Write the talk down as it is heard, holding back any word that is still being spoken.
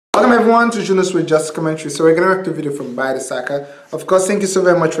Welcome everyone to Junosuede Just Commentary. So we're gonna react to a video from By the Saka. Of course, thank you so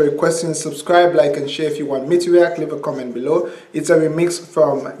very much for your questions. Subscribe, like, and share if you want me to react. Leave a comment below. It's a remix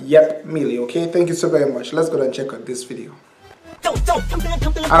from MILLI. Okay, thank you so very much. Let's go and check out this video.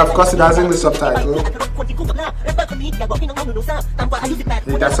 And of course, it has English subtitle.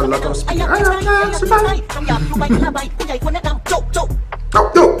 That's a lot of speed.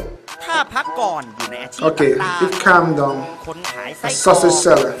 Okay, it calm down. A sausage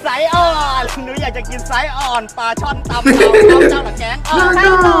seller. ไส้อ่อนหนูอยากจะกินไส้อ่อนปลาช่อนตำเจ้าหน้าแกงอ่อน ไส้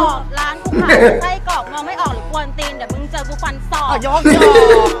กรอกร้านกูขายไส้กรอกมองไม่ออกหรือกวนตีนเดี๋ยวมึงเจอกูฟันศอก ยอก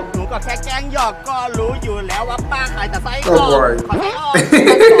หนูก็แค่แกงหยอกก็รู้อยู่แล้วว่าป้าขายแต่ไส้กรอกขอไส้อ่อน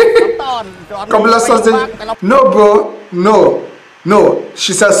ตอน Couple of sausage. No, bro. No.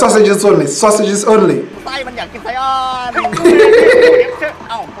 She said sausages only. Sausages only. ไส้มันอยากกินไส้อ่อน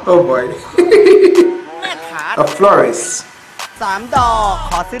Oh boy. A florist. 3 ดอก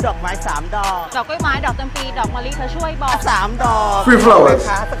ขอซื้อดอกไม้3 ดอก ดอกกล้วยไม้ดอกจำปีดอกมะลิเธอช่วยบอก3 ดอก Free flowers.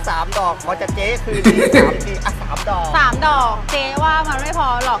 สัก3 ดอกพอจะเจ๊คืนนี้3 ที3 ดอก 3 ดอกเจ๊ว่ามันไม่พอ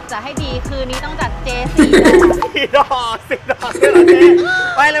หรอกจะให้ดีคืนนี้ต้องจัดเจ๊4 ดอก4 ดอกเจ๊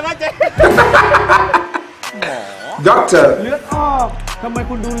ไปเลยว่าเจ๊Doctor เลือดออกทำไม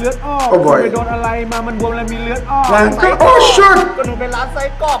คุณดูเลือดออก Oh boy ไปโดนอะไรมามันบวมแล้วมีเลือดออก Oh shit ก็หนูไปร้านไส้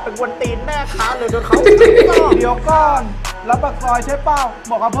กรอกเป็นวนตีนแม่ค้าเลยโดนเขา เดี๋ยวก่อนรับปากซอยใช่เปล่า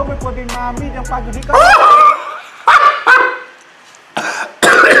บอกว่าเพิ่มไปกวนตีนมามีดยังปักอยู่ที่ก้น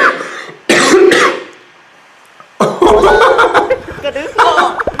กระดึ๊บออ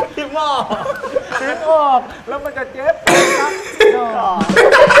กดึ๊บออก เลือดออกแล้วมันจะเจ็บ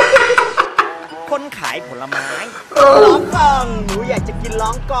คนขายผลไม้ล้องกล่องหนูอยากจะกินล้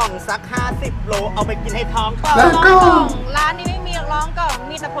องกล่องสัก50 โลเอาไปกินให้ท้องป่อง ล้องกล่องร้านนี้ไม่มีล้องกล่อง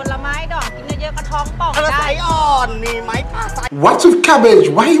มีแต่ผลไม้ดอกกินเยอะๆก็ท้องป่องได้ ไส้อ่อนมีไหมป้าไส้ What's with cabbage?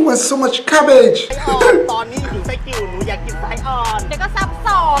 Why you want so much cabbage? ไส้อ่อนตอนนี้อยู่ไส้กิ่วหนูอยากกินไส้อ่อน เดี๋ยวก็ซับ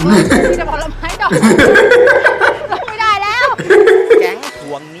ซ้อนมีแต่ผลไม้ดอกไม่ได้แล้วแก๊งท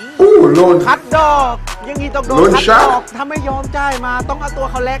วงนี้ Ooh, loan. คัดดอกยังงี้ต้องโดนคัดดอกถ้าไม่ยอมจ่ายมาต้องเอาตัว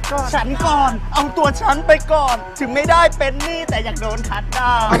เขาแลกก่อนฉันก่อนเอาตัวฉันไปก่อนถึงไม่ได้เป็นหนี้แต่อยากโดนคัดด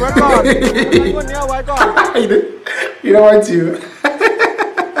าว เอาไว้ก่อนวันนี้เอาไว้ก่อน You don't want to.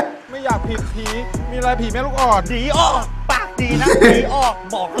 ไม่อยากผิดผีมีอะไรผีแม่ลูกอ่อน ดีออกปากดีนะดีออก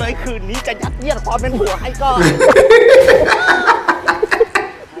บอกเลยคืนนี้จะยัดเยียดความเป็นผัวให้ก่อน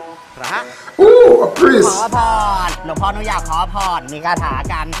พระ A priest. ขอพรหลวงพ่อหนูอยากขอพรมีคาถา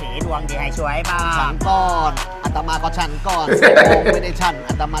การผีดวงดีให้ช่วยบ้างฉันก่อนอาตมาก็ฉันก่อนไม่ได้ฉัน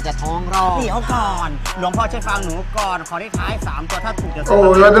อาตมาจะท้องร้องเดี๋ยวก่อนหลวงพ่อช่วยฟังหนูก่อนขอได้ท้าย3 ตัวถ้าถูกจะ Oh,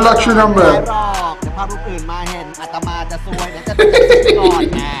 you had the luxury number. เดี๋ยวพารูปอื่นมาเห็นอาตมาจะซวยเดี๋ยวจะก่อน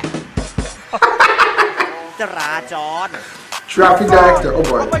ไงจราจร Traffic director. Oh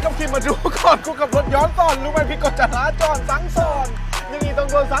boy. ทำไมกับขี่มาดูก่อนกูกับรถย้อนสอนรู้ไหมพี่กฎจราจรสังสอนอย่างนี้ต้อง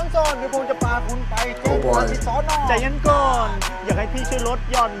โดนสังสอนเดี๋ยวผมจะพาคุณไปแจ้งความที่สอนอใจเย็นก่อนอยากให้พี่ช่วยลด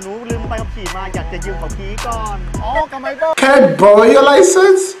หย่อนหนูลืมไปขับขี่มาอยากจะยืมของพี่ก่อนทำไมบอก Can't borrow your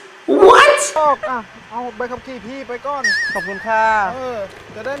license? What? เอาใบขับขี่พี่ไปก่อนขอบคุณค่ะ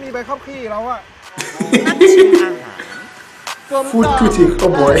จะได้มีใบขับขี่แล้วอะนักชิมอาหาร Food critic.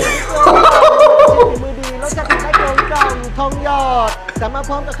 Oh boy. มือดีแล้วจะทำได้กลมกล่อมทองหยอดแต่มา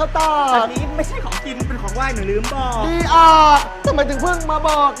พร้อมกับข้าวต้มอันนี้ไม่ใช่ของกินเป็นของไหว้หนูลืมบอกดีออกทำไมถึงเพิ่งมาบ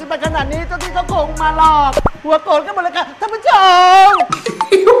อกกินไปขนาดนี้เจ้าที่ก็คงมาหลอกหัวโกรธกันหมดเลยค่ะท่านผู้ชม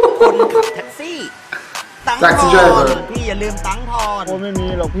คนขับแท็กซี่ตังทอนพี่อย่าลืมตังทอนผมไม่มี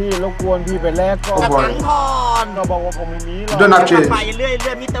หรอกพี่รบกวนพี่ไปแลกก่อนตังทอนก็บอกว่าผมไม่มีหรอก Don't have change. ไปเรื่อย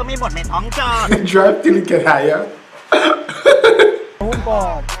มิเตอร์ไม่หมดในท้องจอด Drive till you get higher. หุ้มปอ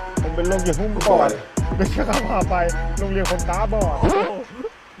ดผมเป็นโรคอย่างหุ้มปอดไม่ใช่ข้าพาไปโรงเรียนคนตาบอด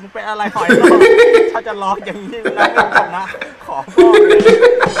มึงเป็นอะไรหอยหลอกถ้าจะลอกอย่างนี้นะนะขอพ่อ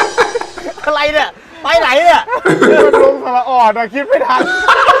อะไรเนี่ยไปไหนเนี่ยลงสระอ่อนคิดไม่ทัน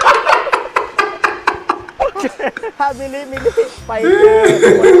ถ้ามิลลิไปเจ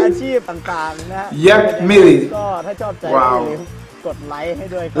ออาชีพต่างๆนะ Yep, MILLI. ก็ถ้าชอบใจกดไลค์ให้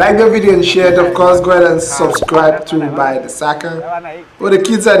ด้วย Like the video and share it. Of course, go ahead and subscribe to By the Saka. Oh, the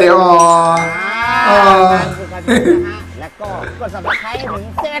kids are there. Aww. แล้วก็กด subscribe ถึง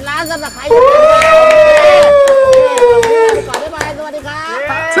7 ล้าน subscribe ก่อนบ๊ายบายสวัสดีครับ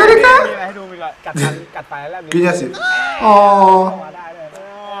สวัสดีครับมีอะไรให้ดูมีอะไรกัดไปแล้ว Can you see? Aww.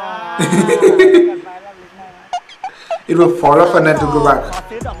 It will fall off and then to go back. ขอ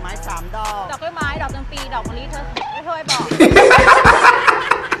ซื้อดอกไม้3 ดอก ดอกกล้วยไม้ดอกจำปีดอกมะลิเธอช่วยบอก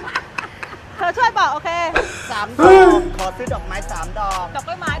ธอช่วยบอกโอเค 3 ดอกขอซื้อดอกไม้3 ดอก ดอกก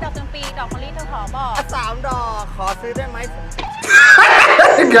ล้วยไม้ดอกจำปีดอกมะลิเธอขอบอก 3 ดอกขอซื้อได้ไหม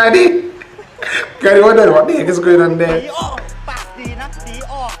Gary, what the heck is going on ดี there? ออกปากดีนะดี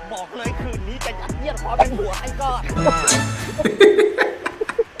ออกบอกเลยคืนนี้จะยัดเยียดขอเป็นผัวให้ก่อน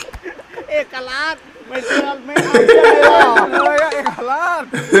เอกลักษณ์ไม่เชื่อไม่เอาเชื่อไม่หรอก เลยอะเอกราช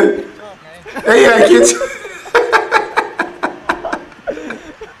Hey, I get you.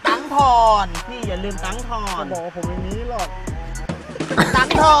 ตังทอนพี่อย่าลืมตังทอน บอกว่าผมไม่มีหรอก ตัง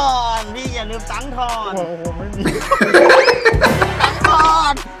ทอนพี่อย่าลืมตังทอน บอกว่าผมไม่มี ตังทอ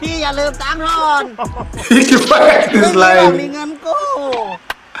นพี่อย่าลืมตังทอน He can find ไม่ this มีหรอก line. มีเงินกู้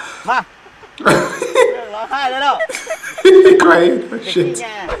มาเรื่องร้องไห้แล้ว He crying. Oh, พี่ shit. แก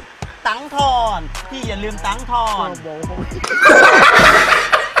ตังทอนพี่อย่าลืมตังทอน บอกว่าผม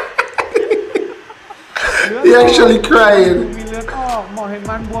He actually crying. มีเลือดออกหมอเห็น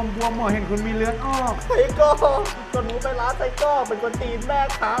มันบวมหมอเห็นคุณมีเลือดออก ไซโก้จนหนูไปร้านไซโก้เป็นคนตีนแม่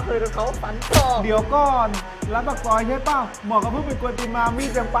ค้าเคยโดนเขาฟันคอ เดี๋ยวก่อนร้านปากซอยใช่ป่ะหมอก็เพิ่งไปกวนตีนมามี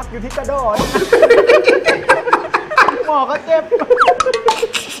ดยังปักอยู่ที่กระโดดหมอก็เจ็บ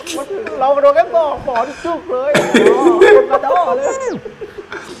เราโดนแค่บอกหมอจุกเลยกระโดดเลย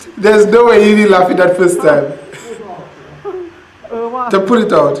There's no way he didn't laugh at that first time. ว่า To put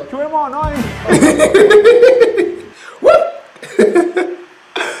it out. ช่วยหมอหน่อย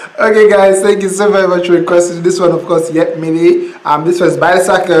Okay, guys, thank you so very much for requesting this one. Of course, Yep MILLI. This was by the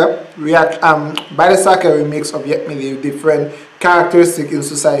Soccer remix of Yep MILLI, different characteristics in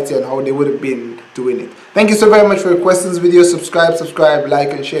society and how they would have been doing it. Thank you so very much for requesting this video. Subscribe, like,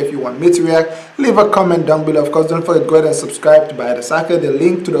 and share if you want me to react. Leave a comment down below. Of course, don't forget to go ahead and subscribe to By the Soccer. The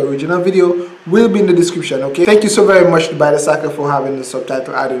link to the original video will be in the description. Okay. Thank you so very much to By the Soccer for having the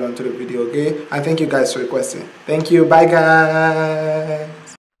subtitle added onto the video. Okay, and thank you guys for requesting. Thank you. Bye, guys.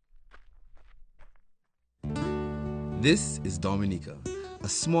 This is Dominica, a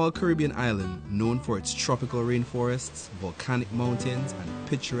small Caribbean island known for its tropical rainforests, volcanic mountains, and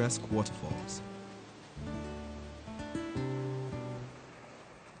picturesque waterfalls.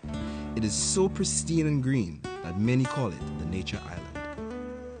 It is so pristine and green that many call it the Nature Island.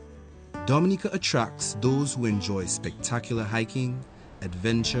 Dominica attracts those who enjoy spectacular hiking,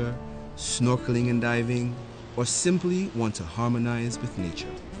 adventure, snorkeling and diving, or simply want to harmonize with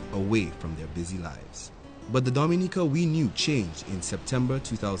nature away from their busy lives. But the Dominica we knew changed in September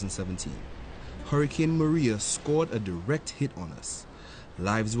 2017. Hurricane Maria scored a direct hit on us.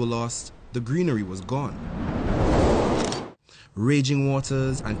 Lives were lost, the greenery was gone. Raging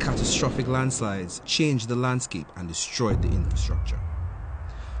waters and catastrophic landslides changed the landscape and destroyed the infrastructure.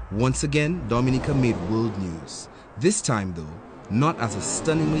 Once again, Dominica made world news. This time though, not as a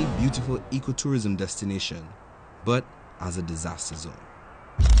stunningly beautiful ecotourism destination, but as a disaster zone.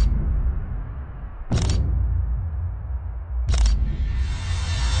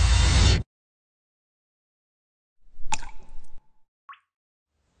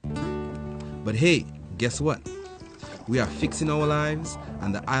 But hey, guess what? We are fixing our lives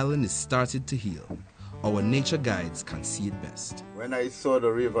and the island is started to heal. Our nature guides can see it best. When I saw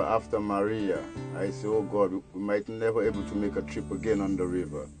the river after Maria, I said, oh God, we might never able to make a trip again on the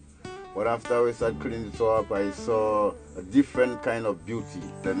river. But after we started cleaning it up, I saw a different kind of beauty.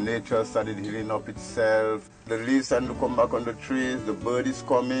 The nature started healing up itself. The leaves started to come back on the trees, the bird is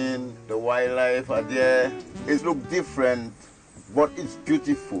coming, the wildlife are there. It looks different, but it's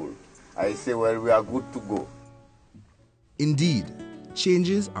beautiful. I say, well, we are good to go. Indeed,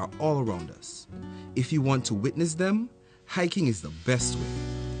 changes are all around us. If you want to witness them, hiking is the best way.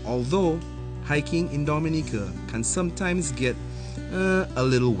 Although, hiking in Dominica can sometimes get a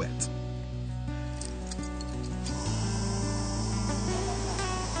little wet.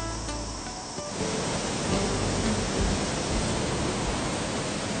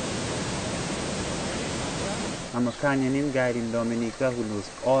 I'm a canyoning guide in Dominica who knows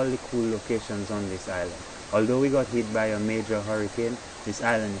all the cool locations on this island. Although we got hit by a major hurricane, this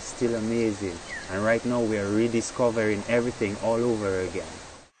island is still amazing, and right now we are rediscovering everything all over again.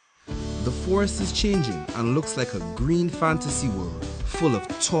 The forest is changing and looks like a green fantasy world full of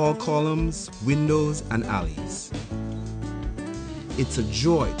tall columns, windows, and alleys. It's a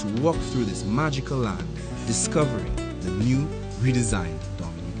joy to walk through this magical land, discovering the new, redesigned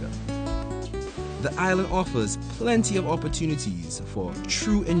Dominica. The island offers plenty of opportunities for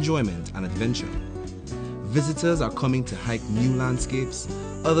true enjoyment and adventure. Visitors are coming to hike new landscapes,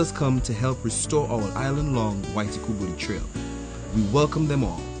 others come to help restore our island-long Waitikubuli Trail. We welcome them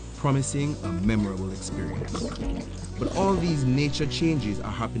all, promising a memorable experience. But all these nature changes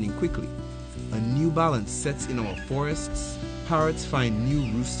are happening quickly. A new balance sets in our forests, parrots find new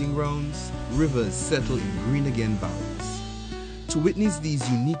roosting grounds, rivers settle in green again valleys. To witness these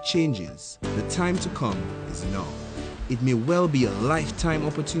unique changes, the time to come is now. It may well be a lifetime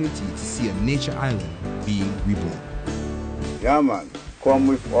opportunity to see a nature island being reborn. Yeah, man, come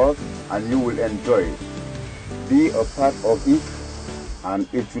with us and you will enjoy it. Be a part of it and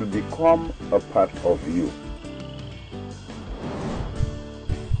it will become a part of you.